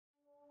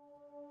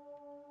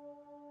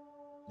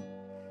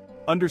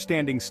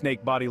Understanding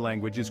snake body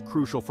language is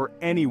crucial for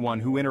anyone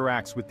who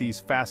interacts with these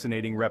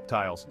fascinating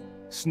reptiles.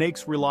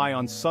 Snakes rely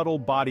on subtle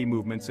body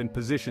movements and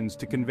positions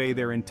to convey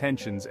their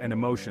intentions and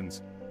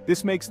emotions.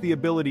 This makes the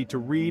ability to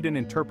read and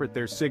interpret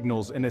their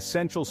signals an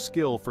essential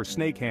skill for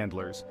snake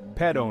handlers,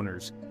 pet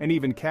owners, and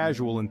even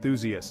casual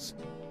enthusiasts.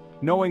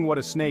 Knowing what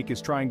a snake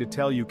is trying to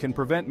tell you can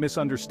prevent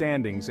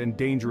misunderstandings and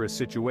dangerous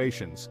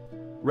situations.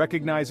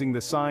 Recognizing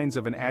the signs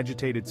of an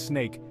agitated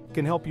snake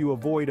can help you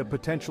avoid a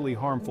potentially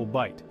harmful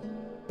bite.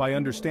 By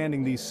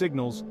understanding these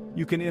signals,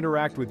 you can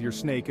interact with your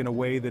snake in a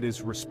way that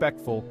is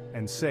respectful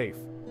and safe.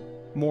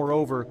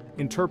 Moreover,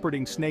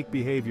 interpreting snake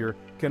behavior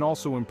can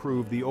also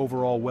improve the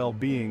overall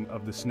well-being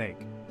of the snake.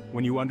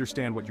 When you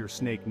understand what your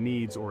snake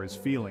needs or is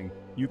feeling,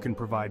 you can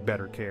provide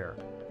better care.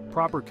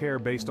 Proper care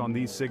based on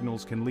these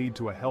signals can lead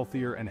to a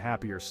healthier and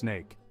happier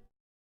snake.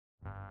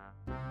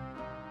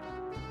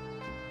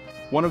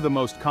 One of the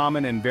most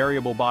common and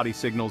variable body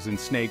signals in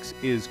snakes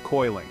is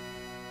coiling.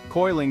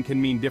 Coiling can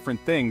mean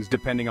different things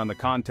depending on the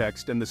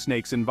context and the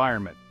snake's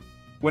environment.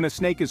 When a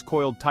snake is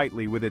coiled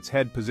tightly with its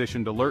head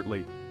positioned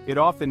alertly, it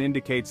often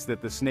indicates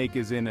that the snake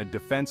is in a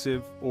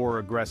defensive or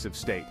aggressive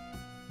state.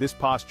 This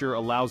posture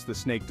allows the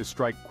snake to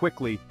strike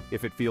quickly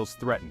if it feels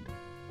threatened.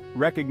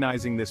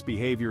 Recognizing this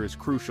behavior is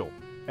crucial,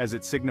 as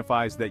it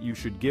signifies that you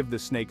should give the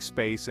snake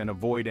space and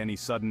avoid any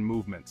sudden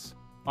movements.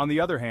 On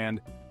the other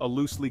hand, a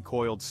loosely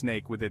coiled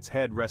snake with its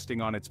head resting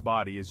on its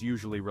body is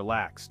usually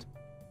relaxed.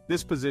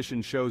 This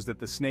position shows that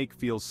the snake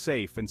feels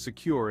safe and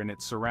secure in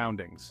its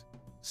surroundings.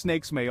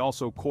 Snakes may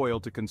also coil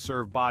to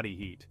conserve body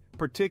heat,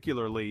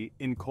 particularly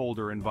in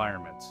colder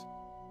environments.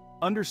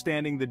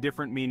 Understanding the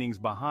different meanings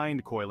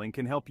behind coiling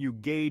can help you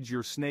gauge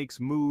your snake's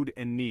mood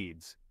and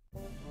needs.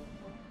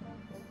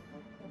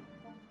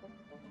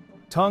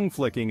 Tongue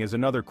flicking is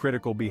another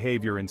critical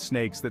behavior in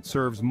snakes that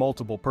serves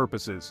multiple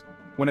purposes.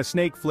 When a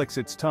snake flicks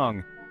its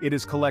tongue, it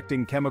is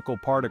collecting chemical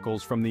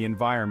particles from the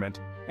environment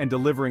and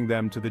delivering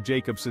them to the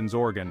Jacobson's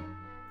organ.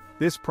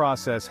 This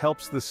process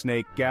helps the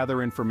snake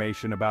gather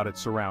information about its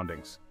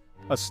surroundings.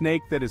 A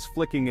snake that is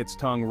flicking its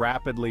tongue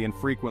rapidly and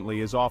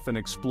frequently is often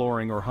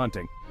exploring or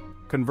hunting.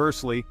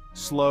 Conversely,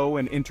 slow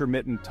and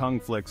intermittent tongue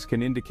flicks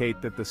can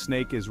indicate that the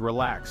snake is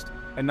relaxed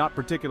and not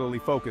particularly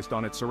focused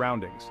on its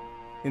surroundings.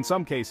 In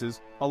some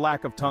cases, a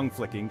lack of tongue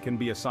flicking can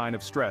be a sign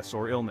of stress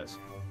or illness.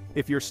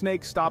 If your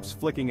snake stops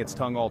flicking its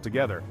tongue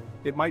altogether,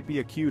 it might be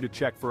a cue to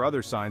check for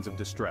other signs of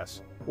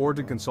distress, or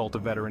to consult a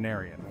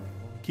veterinarian.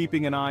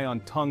 Keeping an eye on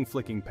tongue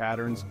flicking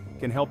patterns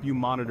can help you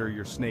monitor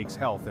your snake's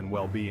health and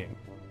well-being.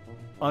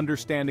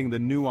 Understanding the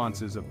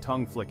nuances of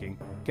tongue flicking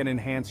can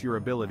enhance your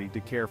ability to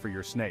care for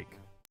your snake.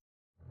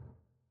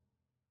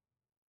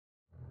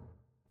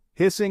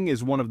 Hissing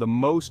is one of the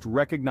most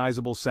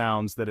recognizable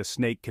sounds that a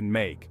snake can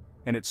make,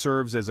 and it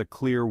serves as a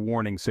clear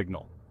warning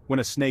signal. When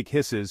a snake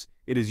hisses,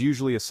 it is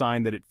usually a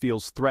sign that it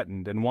feels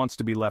threatened and wants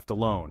to be left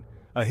alone.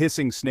 A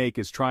hissing snake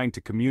is trying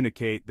to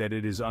communicate that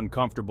it is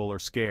uncomfortable or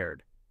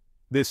scared.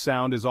 This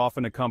sound is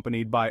often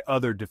accompanied by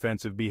other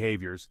defensive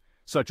behaviors,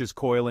 such as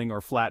coiling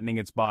or flattening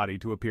its body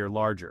to appear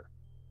larger.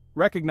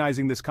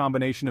 Recognizing this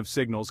combination of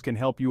signals can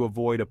help you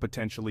avoid a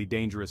potentially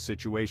dangerous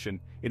situation.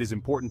 It is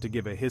important to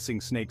give a hissing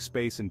snake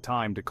space and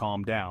time to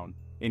calm down.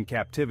 In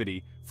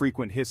captivity,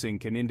 frequent hissing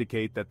can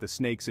indicate that the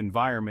snake's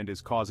environment is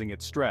causing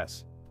it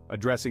stress.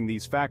 Addressing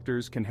these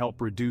factors can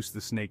help reduce the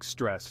snake's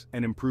stress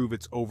and improve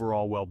its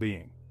overall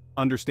well-being.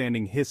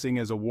 Understanding hissing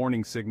as a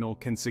warning signal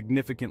can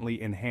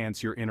significantly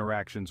enhance your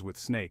interactions with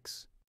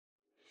snakes.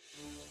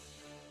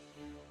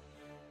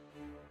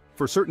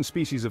 For certain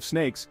species of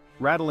snakes,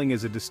 rattling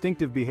is a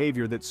distinctive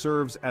behavior that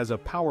serves as a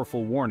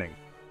powerful warning.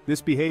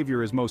 This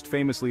behavior is most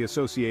famously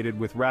associated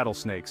with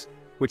rattlesnakes,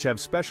 which have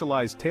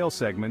specialized tail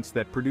segments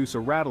that produce a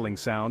rattling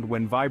sound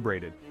when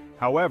vibrated.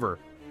 However,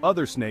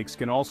 other snakes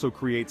can also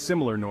create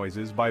similar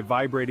noises by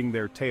vibrating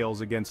their tails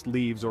against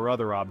leaves or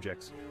other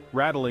objects.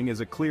 Rattling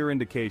is a clear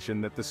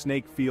indication that the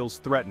snake feels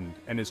threatened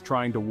and is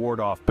trying to ward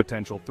off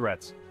potential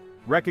threats.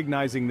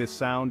 Recognizing this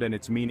sound and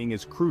its meaning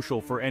is crucial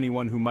for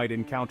anyone who might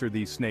encounter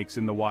these snakes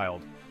in the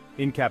wild.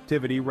 In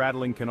captivity,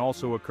 rattling can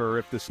also occur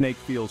if the snake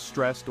feels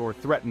stressed or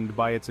threatened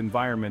by its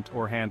environment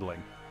or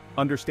handling.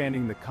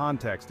 Understanding the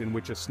context in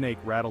which a snake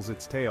rattles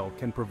its tail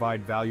can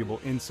provide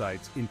valuable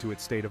insights into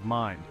its state of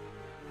mind.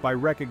 By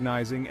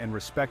recognizing and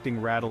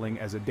respecting rattling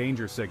as a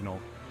danger signal,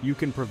 you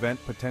can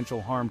prevent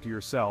potential harm to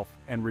yourself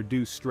and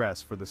reduce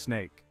stress for the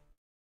snake.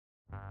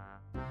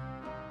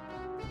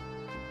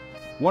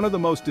 One of the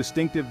most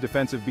distinctive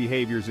defensive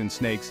behaviors in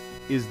snakes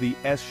is the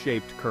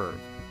S-shaped curve.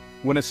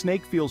 When a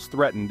snake feels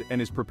threatened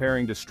and is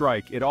preparing to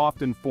strike, it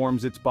often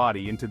forms its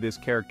body into this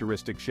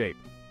characteristic shape.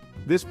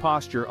 This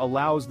posture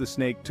allows the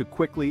snake to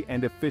quickly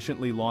and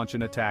efficiently launch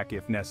an attack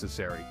if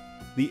necessary.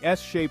 The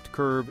S-shaped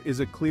curve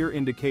is a clear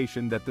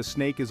indication that the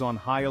snake is on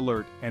high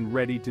alert and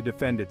ready to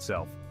defend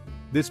itself.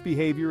 This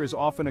behavior is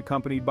often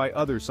accompanied by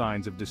other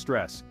signs of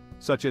distress,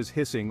 such as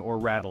hissing or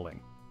rattling.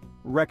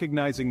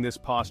 Recognizing this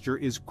posture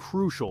is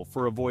crucial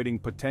for avoiding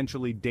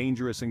potentially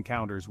dangerous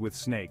encounters with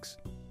snakes.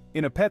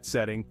 In a pet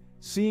setting,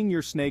 Seeing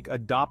your snake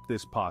adopt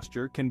this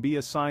posture can be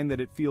a sign that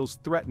it feels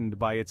threatened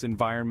by its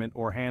environment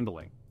or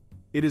handling.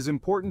 It is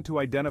important to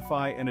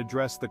identify and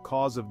address the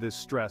cause of this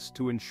stress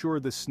to ensure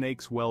the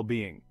snake's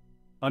well-being.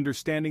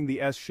 Understanding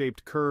the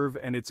S-shaped curve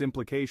and its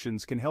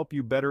implications can help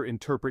you better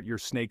interpret your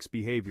snake's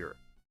behavior.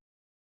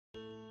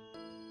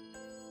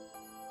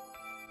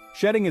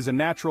 Shedding is a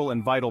natural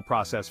and vital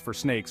process for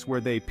snakes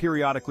where they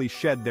periodically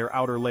shed their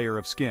outer layer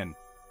of skin.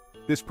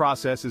 This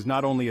process is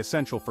not only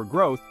essential for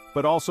growth,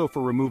 but also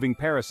for removing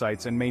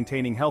parasites and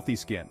maintaining healthy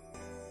skin.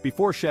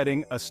 Before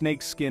shedding, a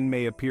snake's skin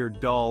may appear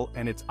dull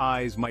and its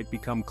eyes might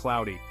become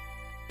cloudy.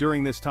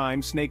 During this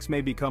time, snakes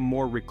may become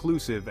more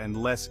reclusive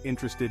and less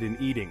interested in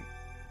eating.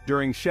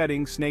 During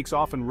shedding, snakes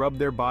often rub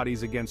their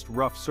bodies against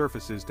rough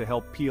surfaces to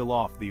help peel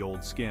off the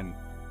old skin.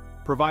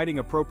 Providing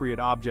appropriate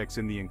objects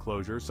in the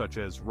enclosure, such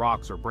as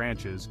rocks or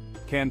branches,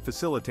 can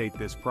facilitate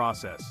this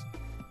process.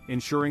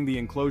 Ensuring the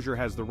enclosure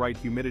has the right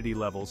humidity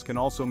levels can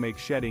also make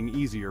shedding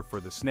easier for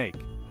the snake.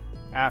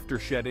 After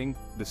shedding,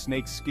 the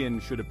snake's skin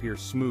should appear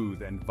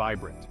smooth and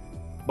vibrant.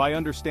 By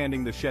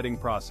understanding the shedding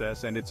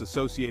process and its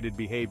associated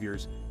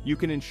behaviors, you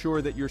can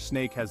ensure that your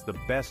snake has the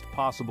best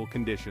possible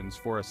conditions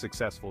for a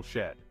successful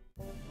shed.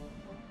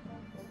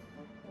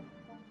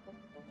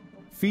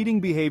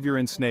 Feeding behavior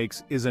in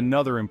snakes is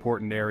another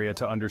important area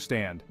to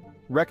understand.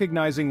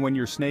 Recognizing when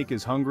your snake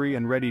is hungry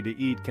and ready to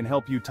eat can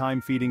help you time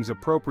feedings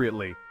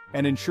appropriately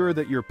and ensure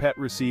that your pet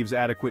receives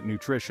adequate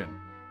nutrition.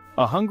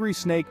 A hungry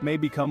snake may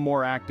become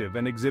more active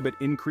and exhibit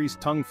increased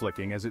tongue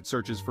flicking as it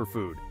searches for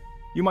food.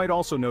 You might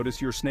also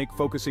notice your snake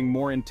focusing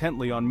more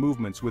intently on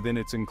movements within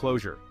its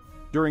enclosure.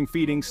 During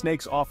feeding,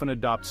 snakes often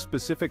adopt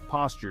specific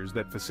postures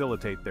that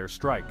facilitate their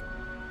strike.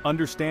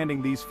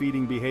 Understanding these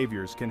feeding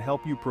behaviors can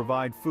help you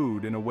provide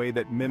food in a way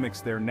that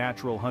mimics their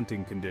natural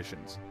hunting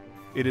conditions.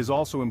 It is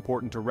also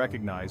important to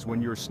recognize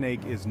when your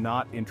snake is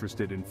not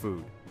interested in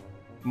food.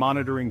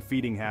 Monitoring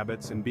feeding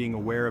habits and being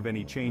aware of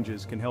any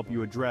changes can help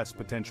you address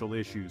potential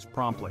issues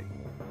promptly.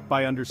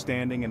 By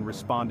understanding and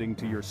responding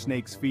to your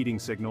snake's feeding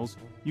signals,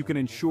 you can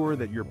ensure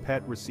that your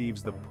pet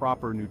receives the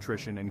proper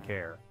nutrition and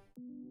care.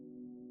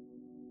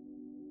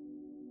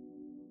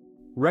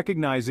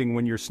 Recognizing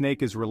when your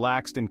snake is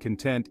relaxed and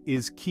content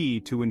is key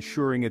to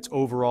ensuring its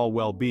overall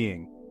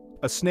well-being.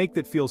 A snake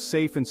that feels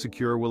safe and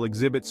secure will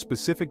exhibit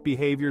specific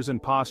behaviors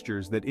and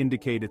postures that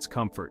indicate its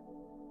comfort.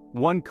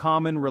 One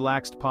common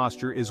relaxed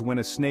posture is when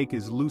a snake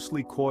is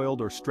loosely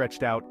coiled or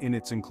stretched out in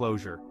its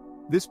enclosure.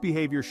 This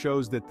behavior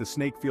shows that the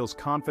snake feels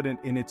confident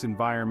in its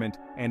environment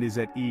and is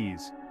at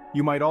ease.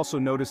 You might also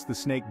notice the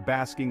snake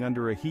basking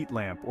under a heat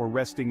lamp or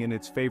resting in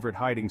its favorite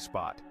hiding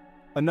spot.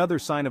 Another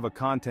sign of a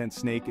content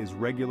snake is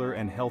regular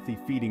and healthy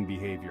feeding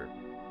behavior.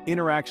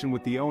 Interaction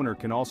with the owner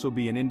can also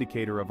be an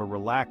indicator of a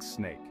relaxed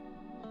snake.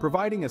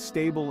 Providing a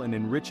stable and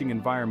enriching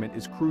environment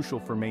is crucial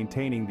for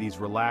maintaining these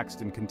relaxed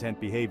and content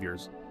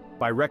behaviors.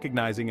 By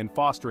recognizing and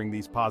fostering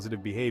these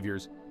positive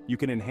behaviors, you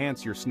can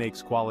enhance your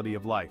snake's quality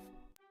of life.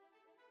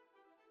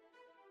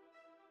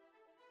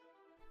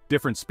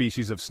 Different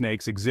species of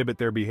snakes exhibit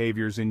their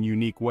behaviors in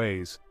unique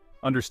ways.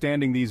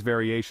 Understanding these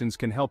variations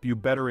can help you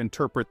better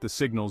interpret the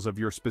signals of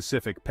your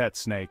specific pet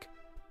snake.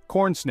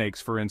 Corn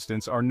snakes, for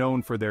instance, are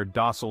known for their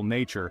docile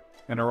nature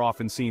and are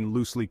often seen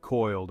loosely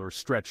coiled or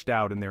stretched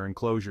out in their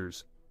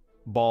enclosures.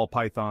 Ball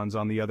pythons,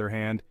 on the other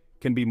hand,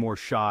 can be more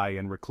shy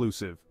and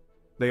reclusive.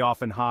 They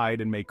often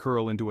hide and may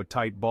curl into a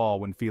tight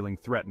ball when feeling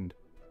threatened.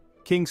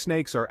 King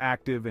snakes are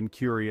active and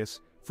curious,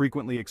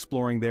 frequently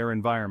exploring their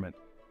environment.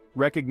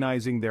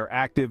 Recognizing their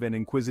active and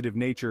inquisitive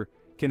nature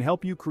can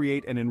help you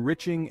create an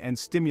enriching and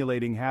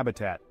stimulating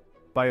habitat.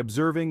 By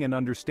observing and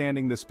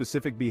understanding the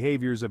specific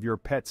behaviors of your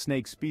pet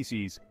snake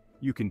species,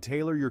 you can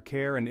tailor your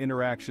care and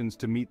interactions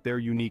to meet their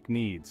unique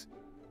needs.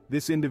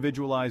 This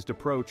individualized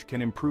approach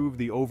can improve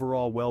the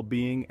overall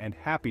well-being and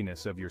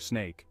happiness of your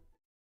snake.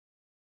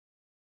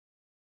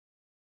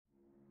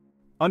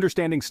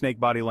 Understanding snake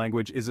body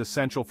language is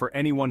essential for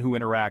anyone who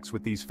interacts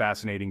with these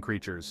fascinating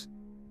creatures.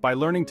 By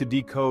learning to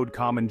decode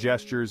common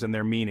gestures and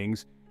their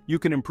meanings, you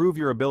can improve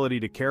your ability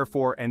to care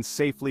for and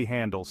safely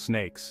handle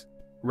snakes.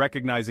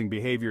 Recognizing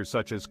behaviors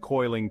such as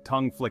coiling,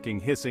 tongue flicking,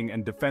 hissing,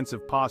 and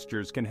defensive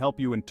postures can help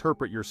you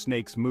interpret your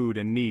snake's mood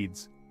and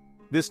needs.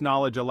 This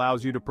knowledge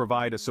allows you to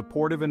provide a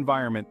supportive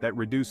environment that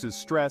reduces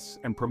stress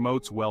and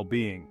promotes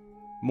well-being.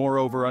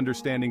 Moreover,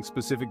 understanding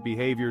specific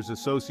behaviors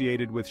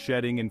associated with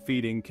shedding and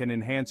feeding can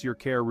enhance your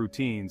care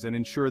routines and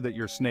ensure that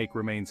your snake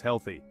remains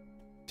healthy.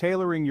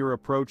 Tailoring your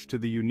approach to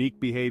the unique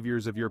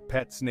behaviors of your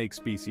pet snake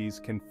species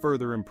can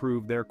further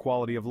improve their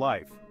quality of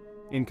life.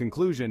 In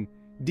conclusion,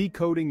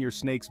 decoding your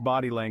snake's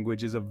body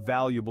language is a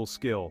valuable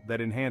skill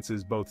that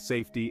enhances both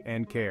safety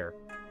and care.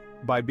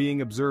 By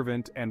being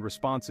observant and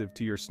responsive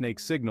to your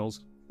snake's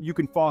signals, you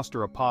can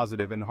foster a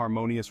positive and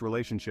harmonious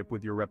relationship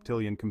with your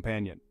reptilian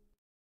companion.